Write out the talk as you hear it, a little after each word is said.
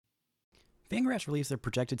Fangraphs released their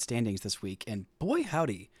projected standings this week, and boy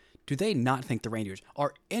howdy, do they not think the Rangers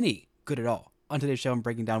are any good at all. On today's show, I'm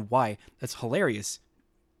breaking down why that's hilarious,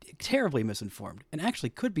 terribly misinformed, and actually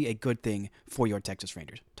could be a good thing for your Texas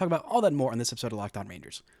Rangers. Talk about all that and more on this episode of Locked On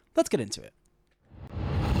Rangers. Let's get into it.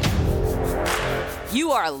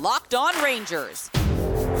 You are Locked On Rangers,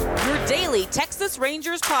 your daily Texas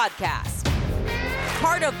Rangers podcast.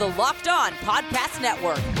 Part of the Locked On Podcast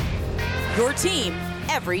Network, your team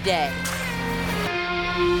every day.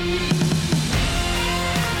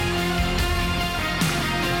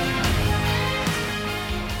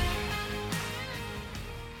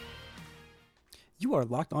 You are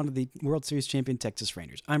locked onto the World Series champion Texas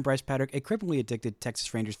Rangers. I'm Bryce Patrick, a criminally addicted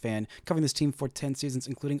Texas Rangers fan, covering this team for 10 seasons,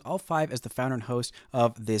 including all 5 as the founder and host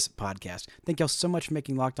of this podcast. Thank y'all so much for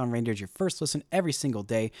making Locked On Rangers your first listen every single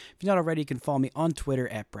day. If you're not already, you can follow me on Twitter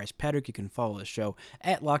at Bryce Patrick. You can follow the show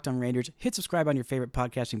at Locked On Rangers. Hit subscribe on your favorite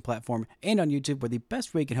podcasting platform and on YouTube, where the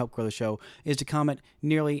best way you can help grow the show is to comment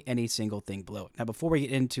nearly any single thing below. Now, before we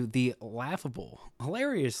get into the laughable,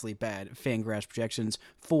 hilariously bad Fangraphs projections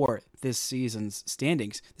for this season's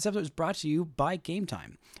standings, this episode is brought to you by Game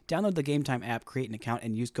Time. Download the Game Time app, create an account,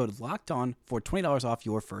 and use code LOCKEDON for $20 off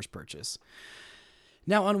your first purchase.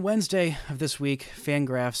 Now, on Wednesday of this week,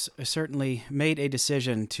 Fangraphs certainly made a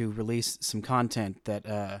decision to release some content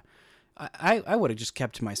that I would have just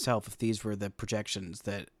kept to myself if these were the projections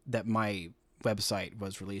that my website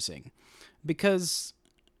was releasing. Because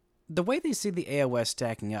the way they see the AOS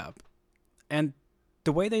stacking up, and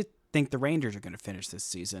the way they think the Rangers are going to finish this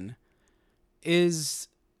season, is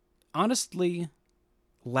honestly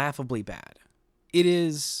laughably bad. It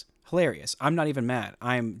is hilarious. I'm not even mad.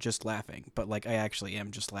 I'm just laughing. But I actually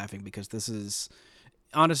am just laughing because this is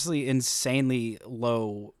honestly insanely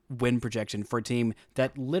low win projection for a team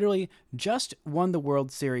that literally just won the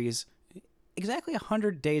World Series exactly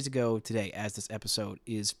 100 days ago today as this episode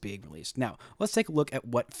is being released. Now, let's take a look at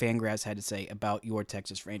what Fangraphs had to say about your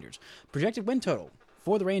Texas Rangers. Projected win total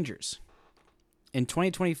for the Rangers in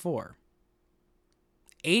 2024,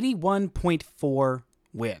 81.4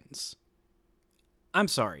 wins. I'm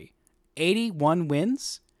sorry, 81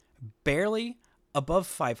 wins? Barely above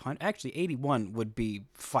 500. Actually, 81 would be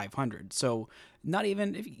 500. So not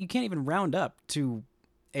even, you can't even round up to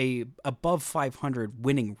a above 500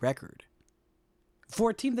 winning record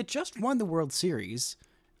for a team that just won the World Series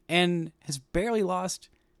and has barely lost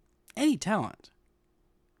any talent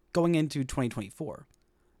going into 2024.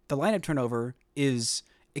 The lineup turnover is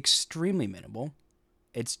extremely minimal.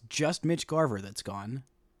 It's just Mitch Garver that's gone.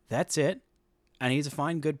 That's it. And he's a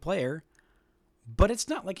fine, good player. But it's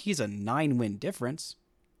not like he's a 9-win difference.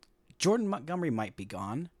 Jordan Montgomery might be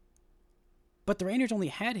gone. But the Rangers only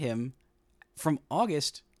had him from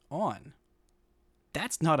August on.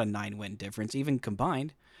 That's not a 9-win difference, even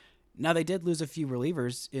combined. Now, they did lose a few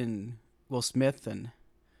relievers in Will Smith and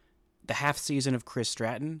the half season of Chris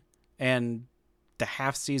Stratton and the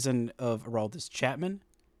half season of Aroldis Chapman.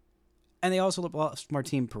 And they also lost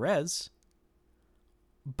Martin Perez.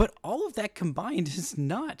 But all of that combined is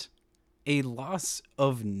not a loss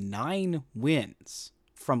of 9 wins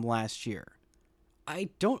from last year. I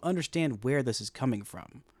don't understand where this is coming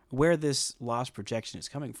from, where this loss projection is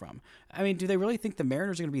coming from. I mean, do they really think the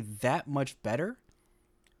Mariners are going to be that much better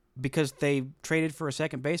because they traded for a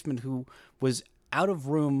second baseman who was out of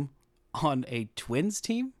room on a Twins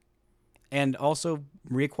team and also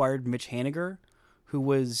reacquired Mitch Haniger, who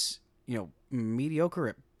was, mediocre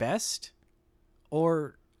at best?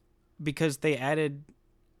 Or because they added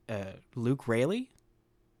Luke Raley?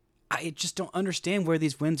 I just don't understand where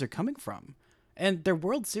these wins are coming from. And their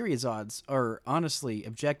World Series odds are honestly,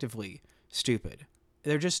 objectively stupid.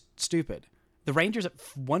 They're just stupid. The Rangers have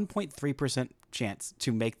 1.3% chance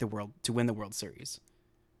to win the World Series.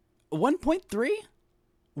 1.3?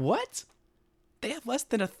 What? They have less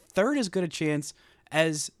than a third as good a chance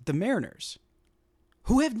as the Mariners,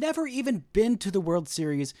 who have never even been to the World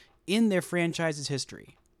Series in their franchise's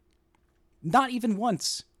history. Not even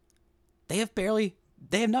once. They have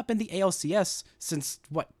not been the ALCS since,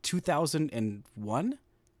 2001?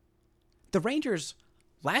 The Rangers,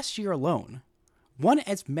 last year alone, won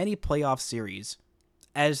as many playoff series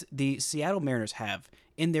as the Seattle Mariners have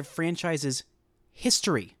in their franchise's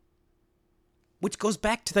history, which goes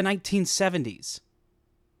back to the 1970s.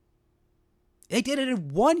 They did it in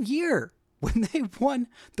 1 year when they won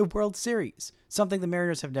the World Series, something the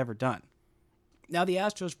Mariners have never done. Now, the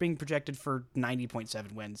Astros being projected for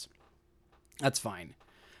 90.7 wins. That's fine.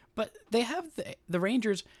 But they have the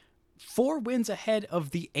Rangers 4 wins ahead of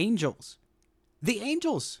the Angels. The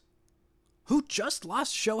Angels, who just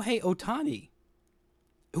lost Shohei Ohtani,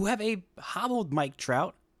 who have a hobbled Mike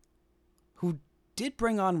Trout, who did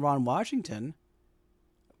bring on Ron Washington,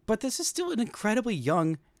 but this is still an incredibly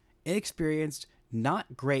young, inexperienced,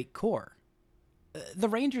 not great core. The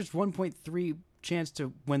Rangers' 1.3 chance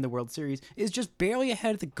to win the World Series is just barely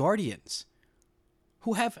ahead of the Guardians,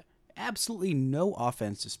 who have absolutely no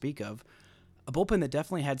offense to speak of, a bullpen that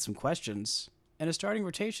definitely had some questions, and a starting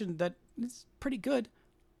rotation that is pretty good,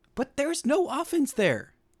 but there's no offense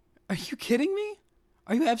there. Are you kidding me?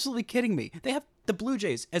 Are you absolutely kidding me? They have the Blue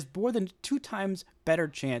Jays as more than 2 times better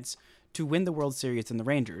chance to win the World Series than the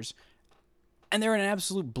Rangers, and they're in an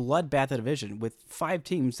absolute bloodbath of division with 5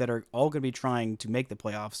 teams that are all going to be trying to make the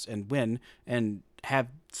playoffs and win and have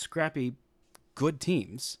scrappy, good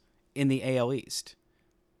teams in the AL East.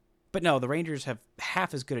 But no, the Rangers have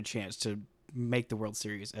half as good a chance to make the World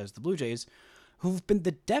Series as the Blue Jays, who've been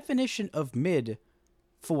the definition of mid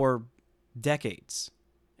for decades.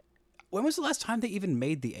 When was the last time they even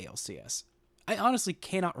made the ALCS? I honestly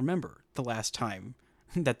cannot remember the last time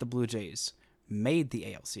that the Blue Jays made the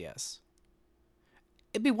ALCS.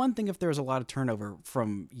 It'd be one thing if there was a lot of turnover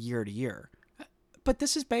from year to year, but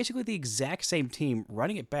this is basically the exact same team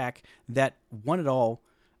running it back that won it all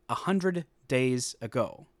 100 days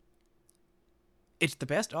ago. It's the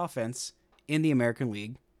best offense in the American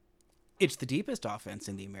League. It's the deepest offense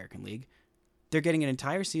in the American League. They're getting an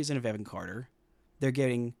entire season of Evan Carter. They're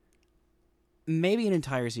getting maybe an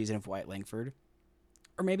entire season of Wyatt Langford.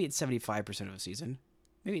 Or maybe it's 75% of a season.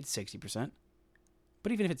 Maybe it's 60%.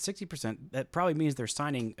 But even if it's 60%, that probably means they're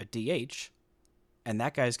signing a DH. And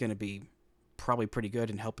that guy's going to be probably pretty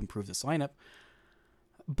good and help improve this lineup.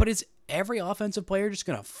 But is every offensive player just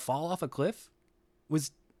going to fall off a cliff?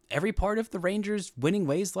 Was every part of the Rangers' winning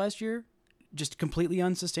ways last year just completely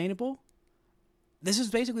unsustainable? This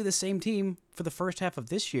is basically the same team for the first half of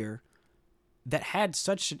this year that had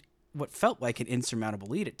such what felt like an insurmountable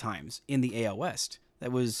lead at times in the AL West,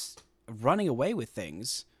 that was running away with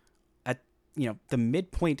things at, the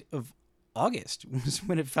midpoint of August was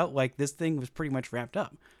when it felt like this thing was pretty much wrapped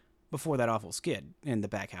up before that awful skid in the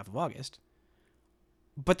back half of August.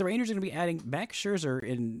 But the Rangers are going to be adding Max Scherzer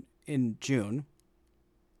in June.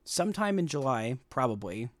 Sometime in July,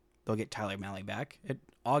 probably, they'll get Tyler Mahle back. At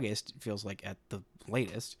August, it feels like at the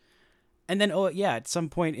latest. And then, at some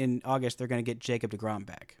point in August, they're going to get Jacob deGrom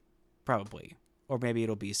back. Probably. Or maybe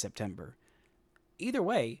it'll be September. Either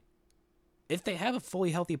way, if they have a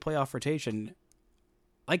fully healthy playoff rotation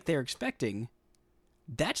like they're expecting,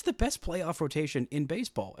 that's the best playoff rotation in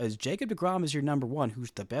baseball, as Jacob deGrom is your number one,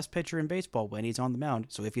 who's the best pitcher in baseball when he's on the mound.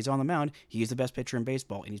 So if he's on the mound, he's the best pitcher in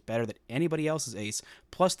baseball, and he's better than anybody else's ace,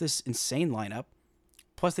 plus this insane lineup.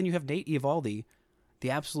 Plus then you have Nate Eovaldi,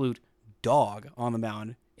 the absolute dog, on the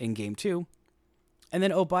mound in Game 2. And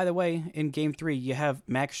then, by the way, in Game 3, you have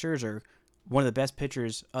Max Scherzer, one of the best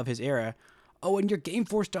pitchers of his era. And your Game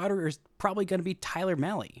 4 starter is probably going to be Tyler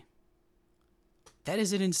Mahle. That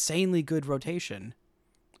is an insanely good rotation.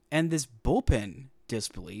 And this bullpen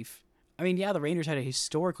disbelief. I mean, yeah, the Rangers had a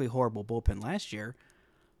historically horrible bullpen last year,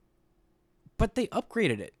 but they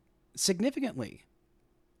upgraded it significantly.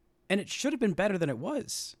 And it should have been better than it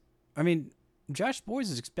was. I mean, Josh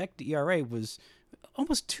Boyes' expected ERA was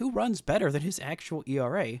almost 2 runs better than his actual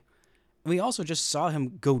ERA. And we also just saw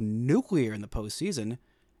him go nuclear in the postseason,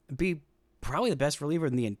 be probably the best reliever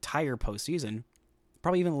in the entire postseason,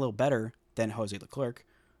 probably even a little better than Jose Leclerc,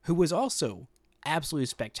 who was also absolutely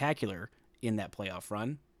spectacular in that playoff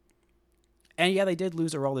run. And yeah, they did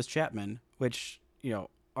lose Aroldis Chapman, which,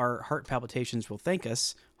 our heart palpitations will thank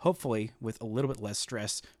us, hopefully with a little bit less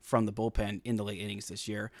stress from the bullpen in the late innings this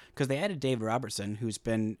year, because they added David Robertson, who's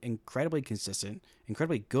been incredibly consistent,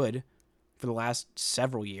 incredibly good for the last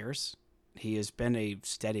several years. He has been a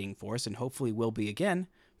steadying force and hopefully will be again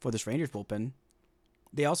for this Rangers bullpen.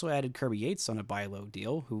 They also added Kirby Yates on a buy low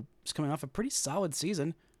deal, who is coming off a pretty solid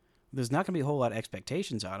season. There's not going to be a whole lot of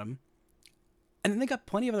expectations on him. And then they got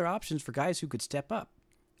plenty of other options for guys who could step up.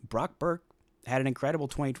 Brock Burke had an incredible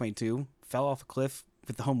 2022, fell off a cliff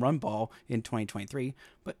with the home run ball in 2023,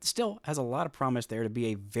 but still has a lot of promise there to be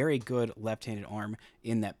a very good left-handed arm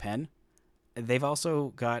in that pen. They've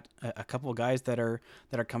also got a couple of guys that are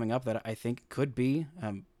coming up that I think could be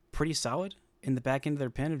pretty solid in the back end of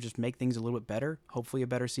their pen, of just make things a little bit better. Hopefully a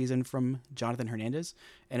better season from Jonathan Hernandez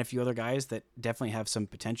and a few other guys that definitely have some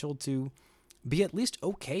potential to be at least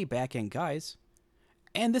okay back end guys.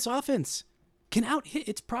 And this offense can out-hit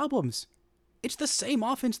its problems. It's the same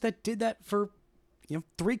offense that did that for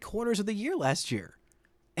 3/4 of the year last year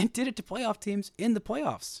and did it to playoff teams in the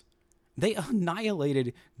playoffs. They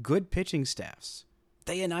annihilated good pitching staffs.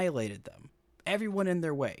 They annihilated them. Everyone in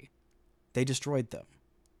their way. They destroyed them.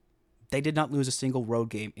 They did not lose a single road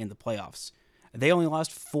game in the playoffs. They only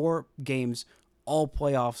lost 4 games all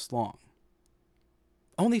playoffs long.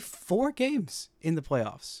 Only 4 games in the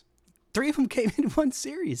playoffs. 3 of them came in one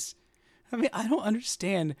series. I mean, I don't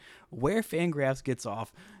understand where Fangraphs gets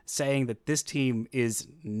off saying that this team is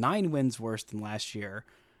 9 wins worse than last year,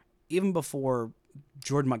 even before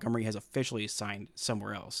Jordan Montgomery has officially signed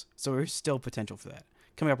somewhere else. So there's still potential for that.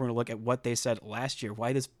 Coming up, we're going to look at what they said last year,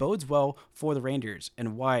 why this bodes well for the Rangers,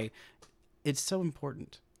 and why it's so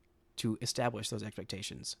important to establish those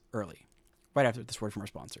expectations early. Right after this word from our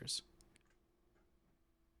sponsors.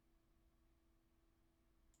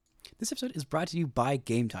 This episode is brought to you by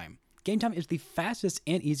Game Time. Game Time is the fastest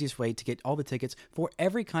and easiest way to get all the tickets for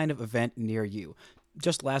every kind of event near you.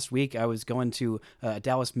 Just last week, I was going to a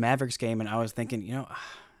Dallas Mavericks game, and I was thinking,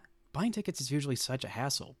 buying tickets is usually such a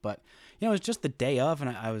hassle. But, it was just the day of, and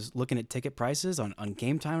I was looking at ticket prices on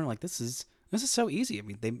Game Time, and I'm like, this is so easy. I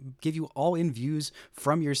mean, they give you all-in views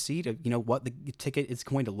from your seat of, what the ticket is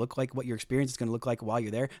going to look like, what your experience is going to look like while you're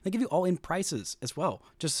there. They give you all-in prices as well.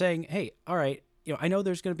 Just saying, hey, all right, I know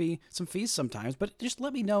there's going to be some fees sometimes, but just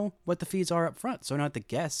let me know what the fees are up front, so I don't have to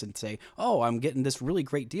guess and say, oh, I'm getting this really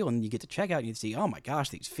great deal, and you get to check out and you see, oh my gosh,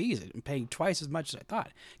 these fees, I'm paying twice as much as I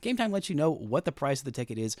thought. Game Time lets you know what the price of the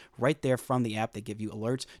ticket is right there from the app. They give you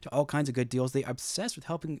alerts to all kinds of good deals. They are obsessed with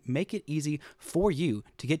helping make it easy for you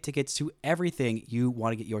to get tickets to everything you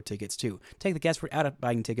want to get your tickets to. Take the guesswork out of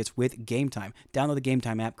buying tickets with Game Time. Download the Game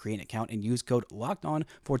Time app, create an account, and use code LOCKEDON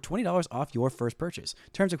for $20 off your first purchase.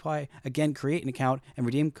 Terms apply. Again, create an account and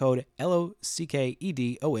redeem code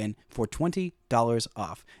LOCKEDON for $20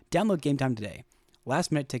 off. Download Game Time today. Last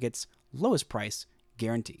minute tickets, lowest price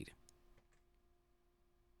guaranteed.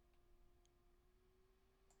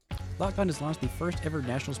 Locked On has launched the first ever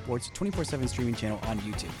national sports 24/7 streaming channel on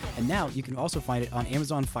YouTube, and now you can also find it on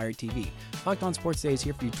Amazon Fire TV. Locked On Sports Today is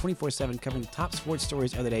here for you 24/7, covering the top sports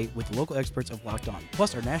stories of the day with local experts of Locked On,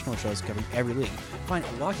 plus our national shows covering every league. Find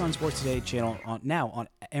Locked On Sports Today channel now on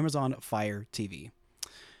Amazon Fire TV.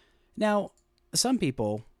 Now, some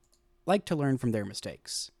people like to learn from their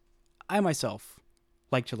mistakes. I myself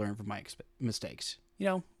like to learn from my mistakes.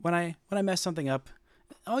 When I mess something up,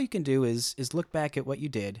 all you can do is look back at what you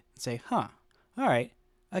did and say, all right,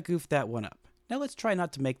 I goofed that one up. Now let's try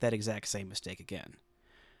not to make that exact same mistake again.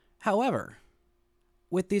 However,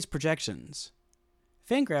 with these projections,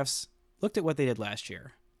 Fangraphs looked at what they did last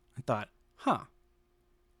year and thought,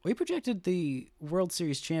 we projected the World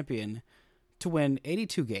Series champion to win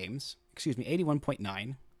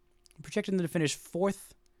 81.9. We projected them to finish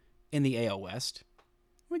 4th in the AL West.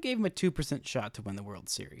 We gave them a 2% shot to win the World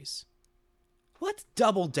Series. Let's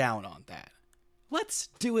double down on that. Let's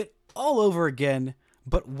do it all over again,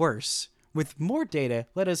 but worse. With more data,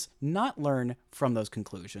 let us not learn from those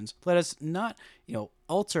conclusions. Let us not,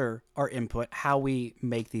 alter our input, how we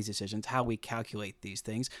make these decisions, how we calculate these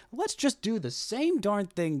things. Let's just do the same darn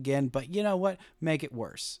thing again, but you know what? Make it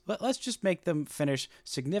worse. Let's just make them finish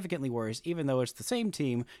significantly worse, even though it's the same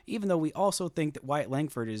team, even though we also think that Wyatt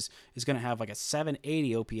Langford is going to have like a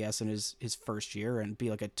 780 OPS in his first year and be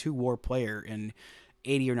like a 2-WAR player in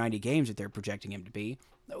 80 or 90 games that they're projecting him to be.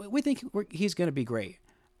 We think he's going to be great.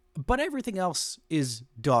 But everything else is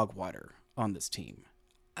dog water on this team.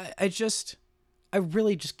 I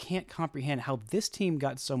really just can't comprehend how this team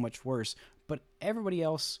got so much worse, but everybody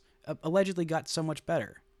else allegedly got so much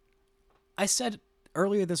better. I said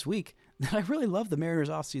earlier this week that I really love the Mariners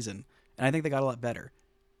offseason, and I think they got a lot better.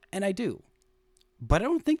 And I do. But I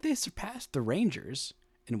don't think they surpassed the Rangers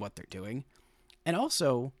in what they're doing. And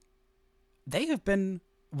also, they have been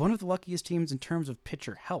one of the luckiest teams in terms of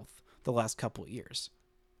pitcher health the last couple of years.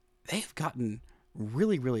 They've gotten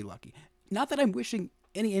really, really lucky. Not that I'm wishing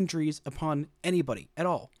any injuries upon anybody at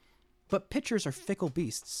all, but pitchers are fickle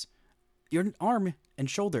beasts. Your arm and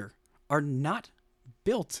shoulder are not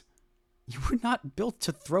built. You were not built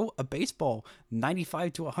to throw a baseball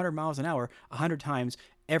 95 to 100 miles an hour 100 times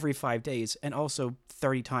every 5 days, and also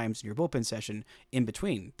 30 times in your bullpen session in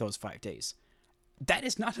between those 5 days. That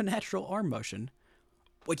is not a natural arm motion,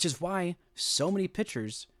 which is why so many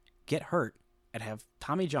pitchers get hurt and have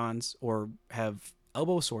Tommy Johns or have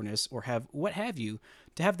elbow soreness or have what have you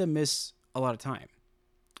to have them miss a lot of time.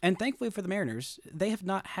 And thankfully for the Mariners, they have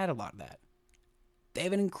not had a lot of that. They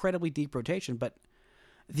have an incredibly deep rotation, but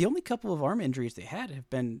the only couple of arm injuries they had have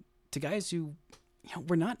been to guys who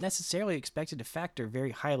were not necessarily expected to factor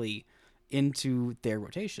very highly into their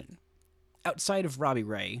rotation. Outside of Robbie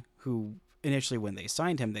Ray, who initially when they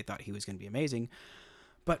signed him, they thought he was going to be amazing.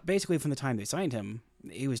 But basically from the time they signed him,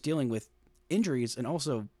 he was dealing with injuries and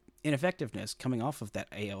also ineffectiveness coming off of that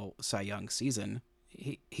AL Cy Young season.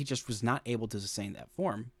 He just was not able to sustain that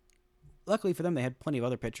form. luckily for them, they had plenty of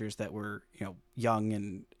other pitchers that were, young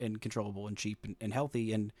and controllable and cheap and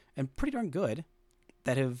healthy and pretty darn good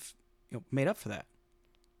that have, made up for that.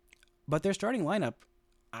 But their starting lineup,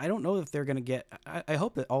 I don't know if they're going to get. I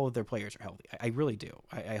hope that all of their players are healthy. I really do.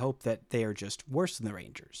 I hope that they are just worse than the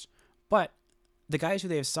Rangers. But the guys who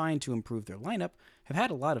they have signed to improve their lineup have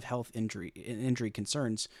had a lot of health injury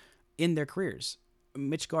concerns in their careers,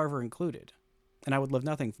 Mitch Garver included. And I would love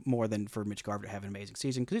nothing more than for Mitch Garver to have an amazing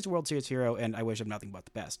season because he's a World Series hero, and I wish him nothing but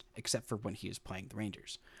the best, except for when he is playing the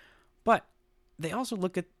Rangers. But they also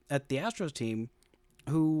look at the Astros team,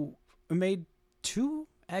 who made 2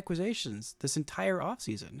 acquisitions this entire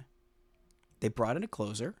offseason. They brought in a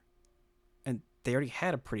closer, and they already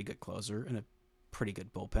had a pretty good closer and a pretty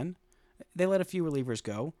good bullpen. They let a few relievers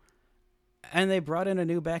go, and they brought in a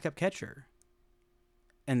new backup catcher.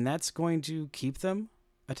 And that's going to keep them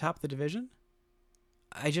atop the division?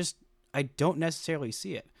 I don't necessarily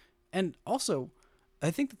see it. And also,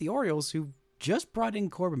 I think that the Orioles, who just brought in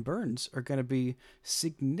Corbin Burns, are going to be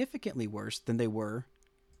significantly worse than they were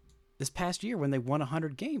this past year when they won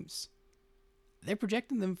 100 games. They're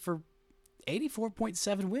projecting them for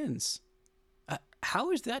 84.7 wins.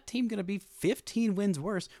 How is that team going to be 15 wins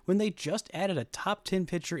worse when they just added a top 10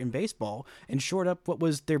 pitcher in baseball and shored up what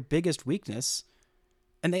was their biggest weakness?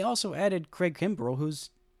 And they also added Craig Kimbrell, who's,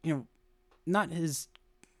 not his,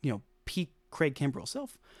 peak Craig Kimbrell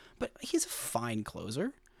self, but he's a fine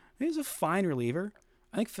closer. He's a fine reliever.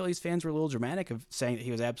 I think Phillies fans were a little dramatic of saying that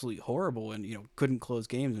he was absolutely horrible and, couldn't close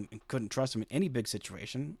games and couldn't trust him in any big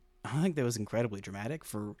situation. I think that was incredibly dramatic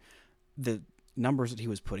for the numbers that he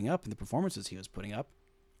was putting up and the performances he was putting up.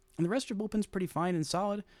 And the rest of your bullpen's pretty fine and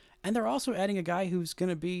solid. And they're also adding a guy who's going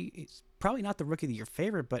to be, he's probably not the Rookie of the Year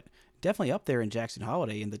favorite, but definitely up there in Jackson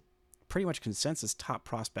Holliday and the pretty much consensus top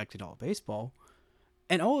prospect in all of baseball.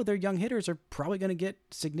 And all of their young hitters are probably going to get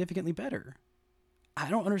significantly better. I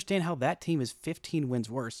don't understand how that team is 15 wins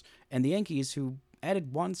worse. And the Yankees, who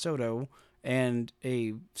added Juan Soto and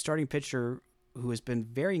a starting pitcher who has been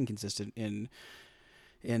very inconsistent in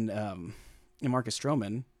Marcus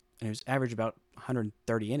Stroman, and who's averaged about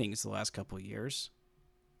 130 innings the last couple of years.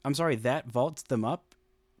 I'm sorry, that vaults them up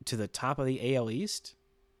to the top of the AL East?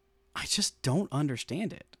 I just don't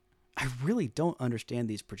understand it. I really don't understand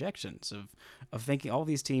these projections of thinking all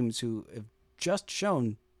these teams who have just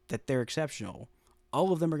shown that they're exceptional,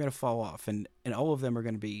 all of them are going to fall off, and all of them are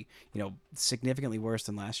going to be, significantly worse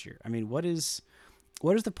than last year. I mean, what is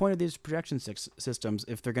the point of these projection systems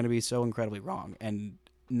if they're going to be so incredibly wrong and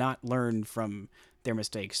not learn from their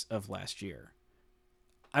mistakes of last year?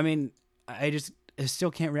 I mean, I still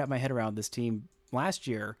can't wrap my head around this team last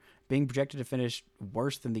year being projected to finish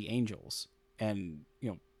worse than the Angels and,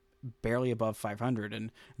 barely above 500,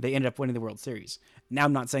 and they ended up winning the World Series. Now,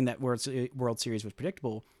 I'm not saying that World Series was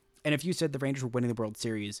predictable, and if you said the Rangers were winning the World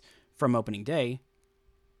Series from opening day,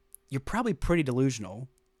 you're probably pretty delusional,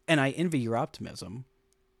 and I envy your optimism.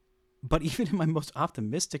 But even in my most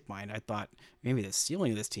optimistic mind, I thought maybe the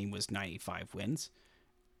ceiling of this team was 95 wins.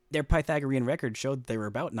 Their Pythagorean record showed they were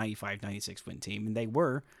about 95, 96 win team, and they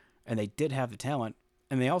were, and they did have the talent,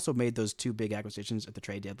 and they also made those 2 big acquisitions at the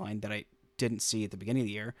trade deadline that I didn't see at the beginning of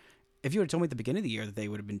the year. If you would have told me at the beginning of the year that they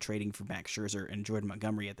would have been trading for Max Scherzer and Jordan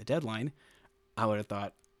Montgomery at the deadline, I would have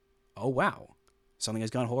thought, oh wow, something has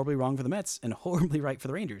gone horribly wrong for the Mets and horribly right for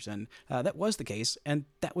the Rangers. And that was the case, and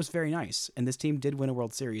that was very nice. And this team did win a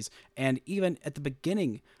World Series. And even at the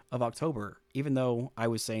beginning of October, even though I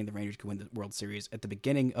was saying the Rangers could win the World Series at the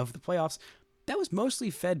beginning of the playoffs, that was mostly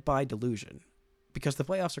fed by delusion because the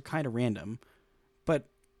playoffs are kind of random. But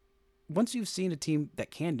once you've seen a team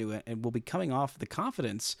that can do it and will be coming off the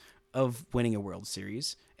confidence of winning a World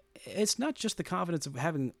Series, it's not just the confidence of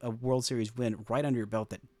having a World Series win right under your belt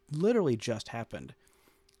that literally just happened.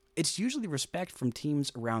 It's usually respect from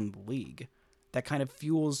teams around the league that kind of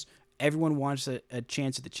fuels everyone wants a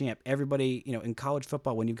chance at the champ. Everybody, in college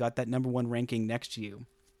football, when you've got that number 1 ranking next to you,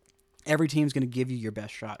 every team's going to give you your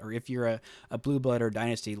best shot. Or if you're a blue blood or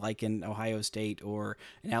dynasty like in Ohio State or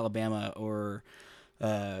in Alabama or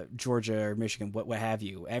Georgia or Michigan, what have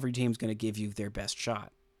you, every team's going to give you their best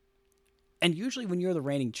shot. And usually when you're the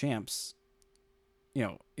reigning champs,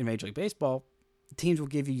 in Major League Baseball, teams will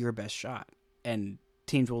give you your best shot. And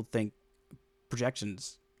teams will think,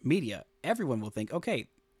 projections, media, everyone will think, okay,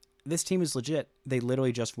 this team is legit. They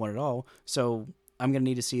literally just won it all. So I'm going to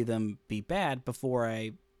need to see them be bad before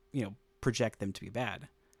I, project them to be bad.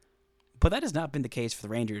 But that has not been the case for the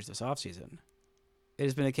Rangers this offseason. It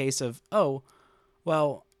has been a case of, oh,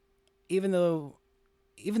 well, even though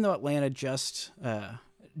Atlanta just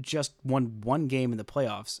won 1 game in the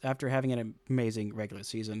playoffs after having an amazing regular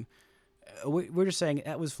season, we're just saying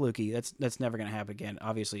that was fluky. That's never going to happen again.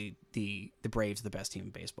 Obviously, the Braves are the best team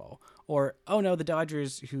in baseball. Or, oh no, the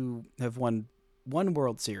Dodgers, who have won one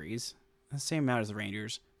World Series, the same amount as the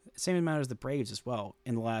Rangers, same amount as the Braves as well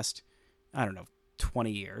in the last, I don't know,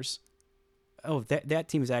 20 years. Oh, that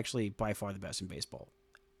team is actually by far the best in baseball.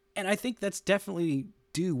 And I think that's definitely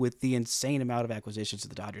due with the insane amount of acquisitions that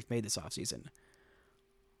the Dodgers made this offseason.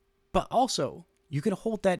 But also, you can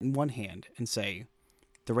hold that in one hand and say,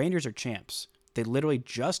 the Rangers are champs. They literally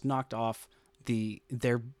just knocked off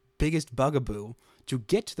their biggest bugaboo to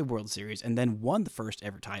get to the World Series and then won the first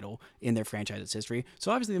ever title in their franchise's history.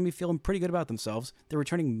 So obviously they're going to be feeling pretty good about themselves. They're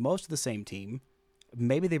returning most of the same team.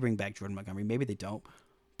 Maybe they bring back Jordan Montgomery. Maybe they don't.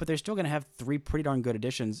 But they're still going to have 3 pretty darn good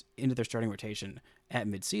additions into their starting rotation at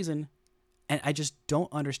midseason. And I just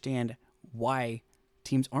don't understand why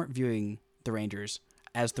teams aren't viewing the Rangers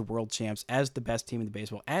as the world champs, as the best team in the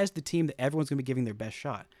baseball, as the team that everyone's going to be giving their best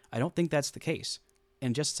shot. I don't think that's the case.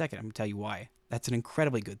 In just a second, I'm going to tell you why. That's an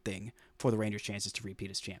incredibly good thing for the Rangers' chances to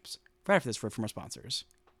repeat as champs. Right after this word from our sponsors.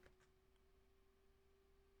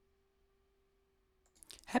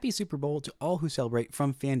 Happy Super Bowl to all who celebrate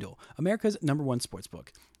from FanDuel, America's #1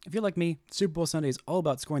 sportsbook. If you're like me, Super Bowl Sunday is all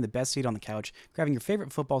about scoring the best seat on the couch, grabbing your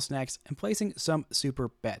favorite football snacks, and placing some super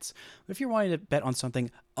bets. But if you're wanting to bet on something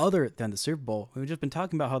other than the Super Bowl, we've just been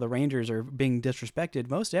talking about how the Rangers are being disrespected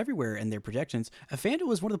most everywhere in their projections.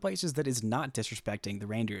 FanDuel is one of the places that is not disrespecting the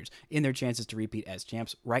Rangers in their chances to repeat as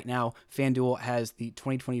champs. Right now, FanDuel has the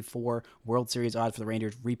 2024 World Series odds for the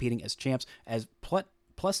Rangers repeating as champs as plus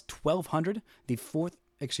 1,200, the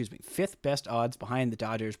fifth best odds behind the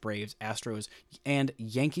Dodgers, Braves, Astros, and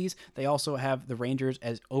Yankees. They also have the Rangers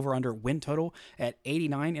as over-under win total at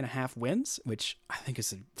 89.5 wins, which I think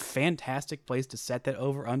is a fantastic place to set that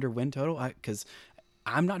over-under win total, because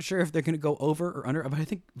I'm not sure if they're going to go over or under, but I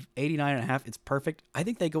think 89.5, it's perfect. I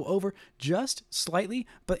think they go over just slightly.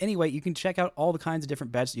 But anyway, you can check out all the kinds of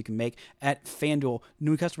different bets you can make at FanDuel.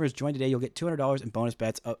 New customers join today. You'll get $200 in bonus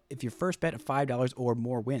bets if your first bet of $5 or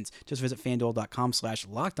more wins. Just visit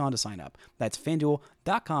FanDuel.com/lockedon to sign up. That's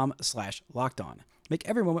FanDuel.com/lockedon. Make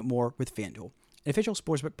every moment more with FanDuel, an official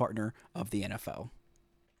sportsbook partner of the NFL.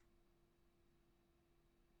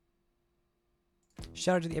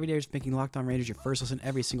 Shout out to the Everydayers for making Locked On Rangers your first listen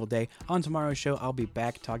every single day. On tomorrow's show, I'll be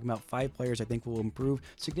back talking about 5 players I think will improve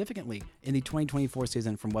significantly in the 2024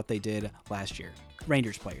 season from what they did last year.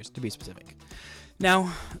 Rangers players, to be specific.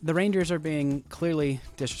 Now, the Rangers are being clearly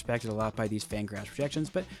disrespected a lot by these Fangraphs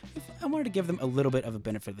projections, but I wanted to give them a little bit of a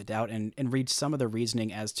benefit of the doubt and read some of the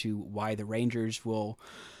reasoning as to why the Rangers will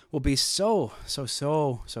be so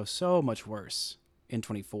much worse in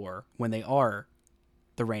 24 when they are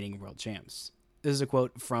the reigning world champs. This is a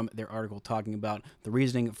quote from their article talking about the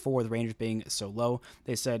reasoning for the Rangers being so low.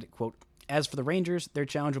 They said, quote, "As for the Rangers, their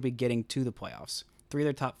challenge will be getting to the playoffs. 3 of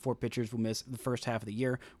their top 4 pitchers will miss the first half of the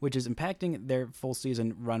year, which is impacting their full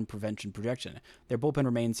season run prevention projection. Their bullpen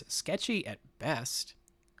remains sketchy at best.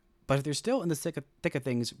 But if they're still in the thick of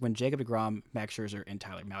things when Jacob deGrom, Max Scherzer, and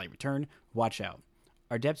Tyler Mahle return, watch out.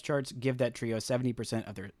 Our depth charts give that trio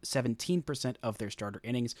 17% of their starter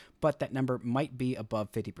innings, but that number might be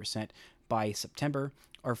above 50% by September.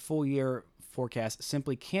 Our full year forecast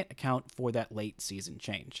simply can't account for that late season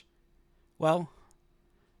change." Well,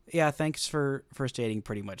 yeah, thanks for stating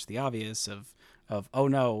pretty much the obvious of oh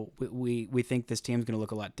no, we think this team's going to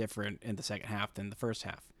look a lot different in the second half than the first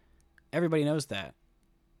half. Everybody knows that.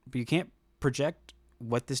 But you can't project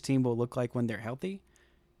what this team will look like when they're healthy.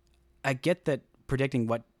 I get that predicting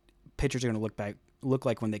what pitchers are going to look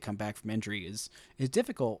like when they come back from injury is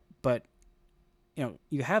difficult, but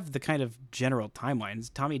you have the kind of general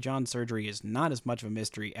timelines. Tommy John surgery is not as much of a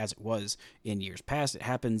mystery as it was in years past. It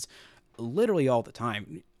happens literally all the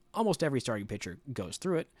time. Almost every starting pitcher goes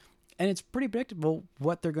through it, and it's pretty predictable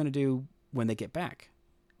what they're going to do when they get back.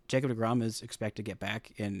 Jacob deGrom is expected to get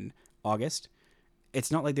back in August. It's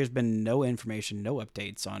not like there's been no information, no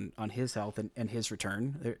updates on his health and his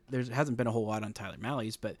return. There hasn't been a whole lot on Tyler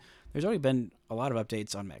Mahle's, but there's already been a lot of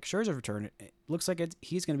updates on Max Scherzer's return. It looks like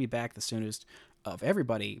he's going to be back the soonest of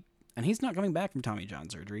everybody, and he's not coming back from Tommy John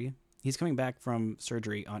surgery. He's coming back from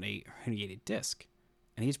surgery on a herniated disc,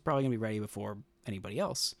 and he's probably going to be ready before anybody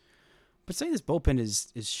else. But saying this bullpen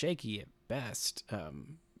is shaky at best,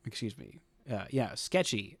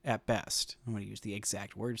 sketchy at best. I'm going to use the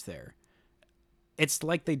exact words there. It's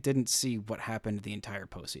like they didn't see what happened the entire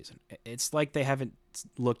postseason. It's like they haven't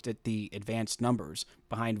looked at the advanced numbers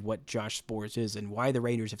behind what Josh Sborz is and why the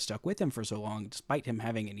Rangers have stuck with him for so long, despite him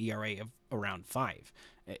having an ERA of around 5.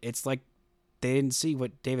 It's like they didn't see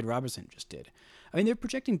what David Robertson just did. I mean, they're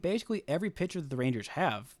projecting basically every pitcher that the Rangers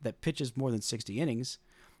have that pitches more than 60 innings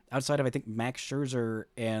outside of, I think, Max Scherzer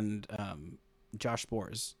and Josh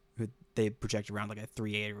Sborz, who they project around like a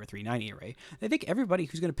 3.8 or a 3.9 ERA. I think everybody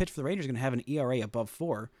who's going to pitch for the Rangers is going to have an ERA above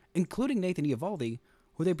 4, including Nathan Eovaldi,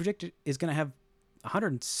 who they project is going to have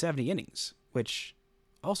 170 innings, which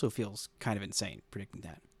also feels kind of insane predicting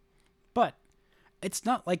that. But it's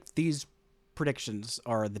not like these predictions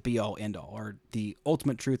are the be-all, end-all, or the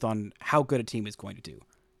ultimate truth on how good a team is going to do.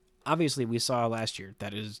 Obviously, we saw last year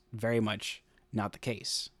that is very much not the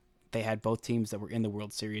case. They had both teams that were in the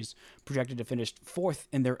World Series projected to finish 4th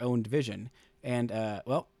in their own division. And,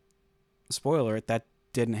 well, spoiler alert, that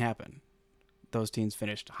didn't happen. Those teams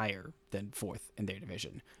finished higher than 4th in their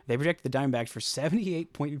division. They projected the Diamondbacks for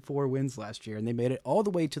 78.4 wins last year, and they made it all the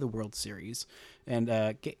way to the World Series, and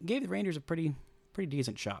gave the Rangers a pretty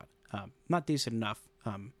decent shot. Not decent enough,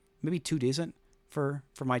 maybe too decent for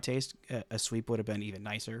my taste. A sweep would have been even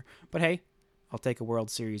nicer. But hey, I'll take a World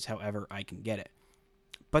Series however I can get it.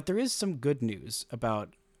 But there is some good news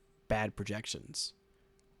about bad projections,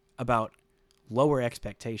 about lower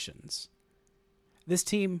expectations. This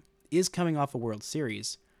team is coming off a World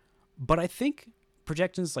Series, but I think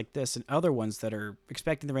projections like this and other ones that are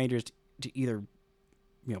expecting the Rangers to either,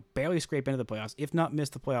 barely scrape into the playoffs, if not miss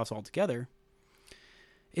the playoffs altogether,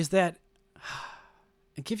 is that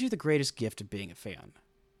it gives you the greatest gift of being a fan.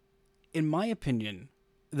 In my opinion,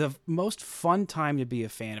 the most fun time to be a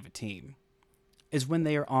fan of a team is when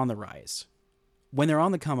they are on the rise, when they're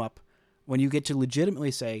on the come up, when you get to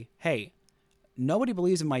legitimately say, hey, nobody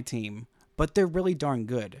believes in my team, but they're really darn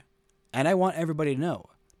good. And I want everybody to know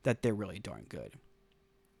that they're really darn good.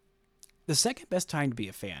 The second best time to be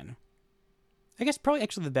a fan, I guess probably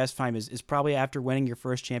actually the best time is probably after winning your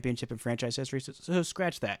first championship in franchise history. So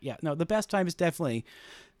scratch that. Yeah, no, the best time is definitely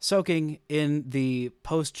soaking in the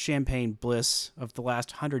post-champagne bliss of the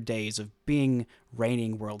last 100 days of being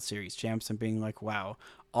reigning World Series champs and being like, wow,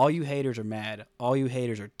 all you haters are mad. All you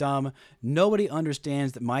haters are dumb. Nobody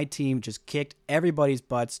understands that my team just kicked everybody's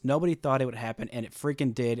butts. Nobody thought it would happen, and it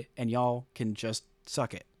freaking did, and y'all can just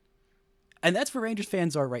suck it. And that's where Rangers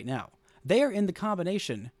fans are right now. They are in the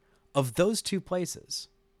combination of those two places.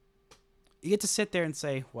 You get to sit there and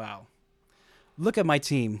say, wow, look at my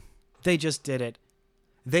team. They just did it.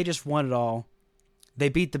 They just won it all. They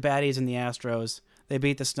beat the baddies in the Astros. They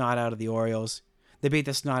beat the snot out of the Orioles. They beat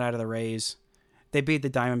the snot out of the Rays. They beat the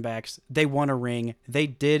Diamondbacks. They won a ring. They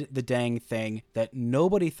did the dang thing that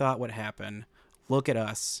nobody thought would happen. Look at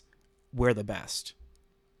us. We're the best.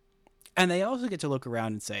 And they also get to look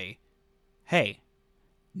around and say, hey,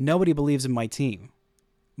 nobody believes in my team.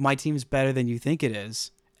 My team's better than you think it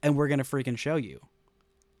is, and we're going to freaking show you.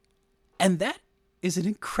 And that is an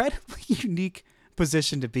incredibly unique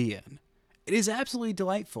position to be in. It is absolutely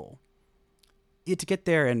delightful. You get to get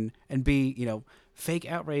there and be, fake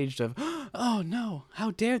outraged of, oh no,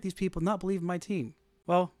 how dare these people not believe in my team?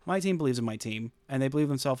 Well, my team believes in my team, and they believe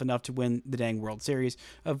themselves enough to win the dang World Series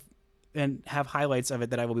and have highlights of it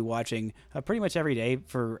that I will be watching pretty much every day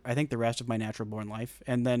for, I think, the rest of my natural-born life.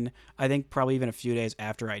 And then I think probably even a few days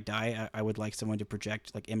after I die, I would like someone to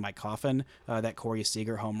project, like in my coffin, that Corey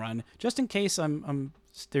Seager home run, just in case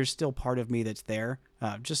there's still part of me that's there,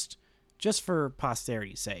 just for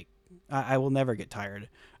posterity's sake. I will never get tired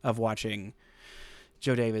of watching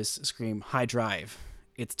Joe Davis scream, high drive,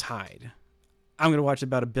 it's tied. I'm going to watch it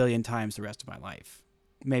about 1 billion times the rest of my life.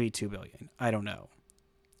 Maybe 2 billion. I don't know.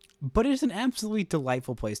 But it is an absolutely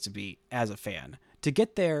delightful place to be as a fan, to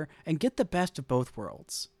get there and get the best of both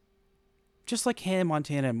worlds. Just like Hannah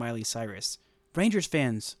Montana and Miley Cyrus, Rangers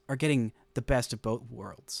fans are getting the best of both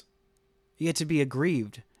worlds. You get to be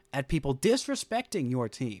aggrieved at people disrespecting your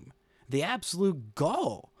team, the absolute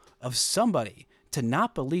gall of somebody to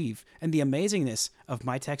not believe in the amazingness of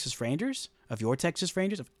my Texas Rangers, of your Texas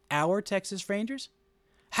Rangers, of our Texas Rangers.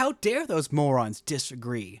 How dare those morons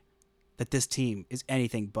disagree that this team is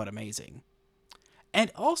anything but amazing?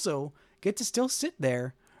 And also get to still sit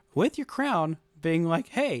there with your crown being like,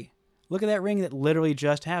 hey, look at that ring that literally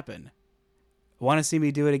just happened. Want to see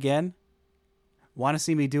me do it again? Want to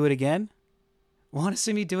see me do it again? Want to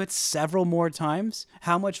see me do it several more times?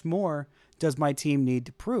 How much more does my team need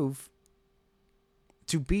to prove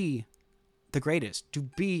to be the greatest, to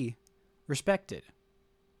be respected?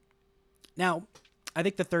 Now, I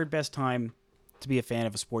think the third best time to be a fan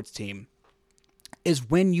of a sports team is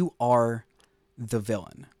when you are the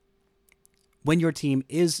villain. When your team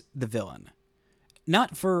is the villain.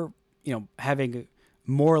 Not for, having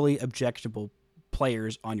morally objectionable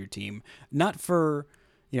players on your team. Not for,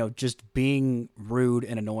 just being rude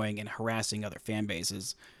and annoying and harassing other fan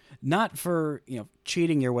bases. Not for,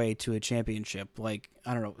 cheating your way to a championship like,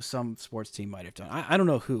 I don't know, some sports team might have done. I don't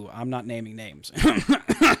know who. I'm not naming names.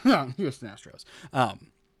 Houston Astros.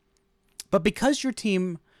 But because your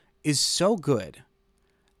team is so good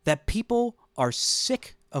that people are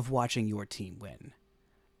sick of watching your team win.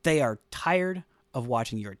 They are tired of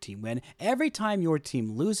watching your team win. Every time your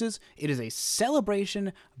team loses, it is a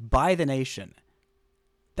celebration by the nation.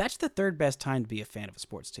 That's the third best time to be a fan of a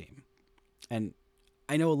sports team. And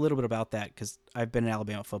I know a little bit about that because I've been an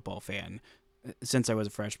Alabama football fan since I was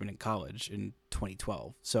a freshman in college in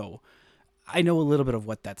 2012. So I know a little bit of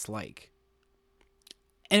what that's like.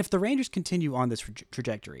 And if the Rangers continue on this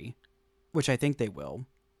trajectory, which I think they will,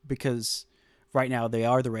 because right now they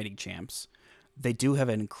are the reigning champs, they do have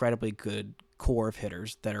an incredibly good core of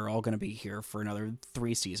hitters that are all going to be here for another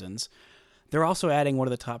 3 seasons. They're also adding one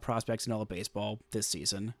of the top prospects in all of baseball this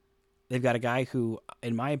season. They've got a guy who,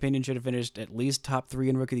 in my opinion, should have finished at least top 3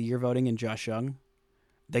 in Rookie of the Year voting in Josh Young.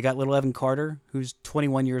 They got little Evan Carter, who's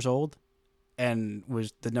 21 years old and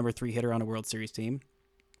was the number 3 hitter on a World Series team.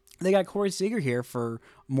 They got Corey Seager here for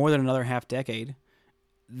more than another half decade.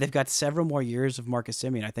 They've got several more years of Marcus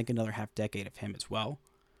Semien, I think another half decade of him as well.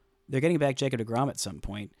 They're getting back Jacob deGrom at some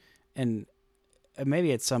point, and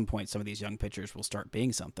maybe at some point some of these young pitchers will start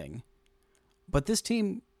being something. But this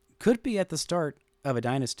team could be at the start of a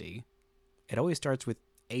dynasty. It always starts with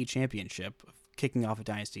a championship, kicking off a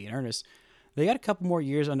dynasty in earnest. They got a couple more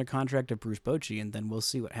years under contract of Bruce Bochy, and then we'll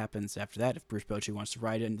see what happens after that. If Bruce Bochy wants to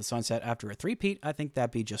ride into the sunset after a three-peat, I think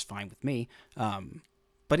that'd be just fine with me.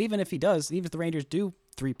 But even if he does, even if the Rangers do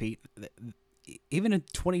three-peat, even in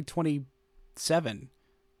 2027,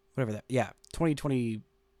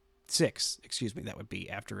 2026, that would be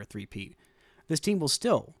after a three-peat, this team will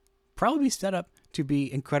still probably be set up to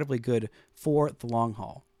be incredibly good for the long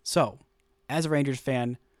haul. So, as a Rangers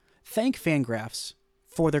fan, thank Fangraphs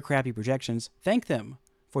for their crappy projections. Thank them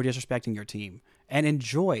for disrespecting your team. And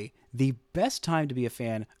enjoy the best time to be a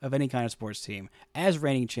fan of any kind of sports team as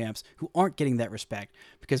reigning champs who aren't getting that respect.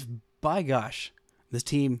 Because, by gosh, this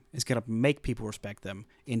team is going to make people respect them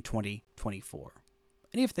in 2024.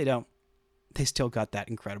 And if they don't, they still got that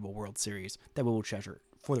incredible World Series that we will treasure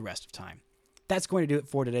for the rest of time. That's going to do it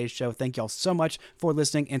for today's show. Thank y'all so much for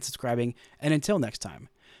listening and subscribing. And until next time,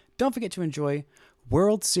 don't forget to enjoy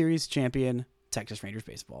World Series champion Texas Rangers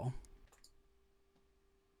baseball.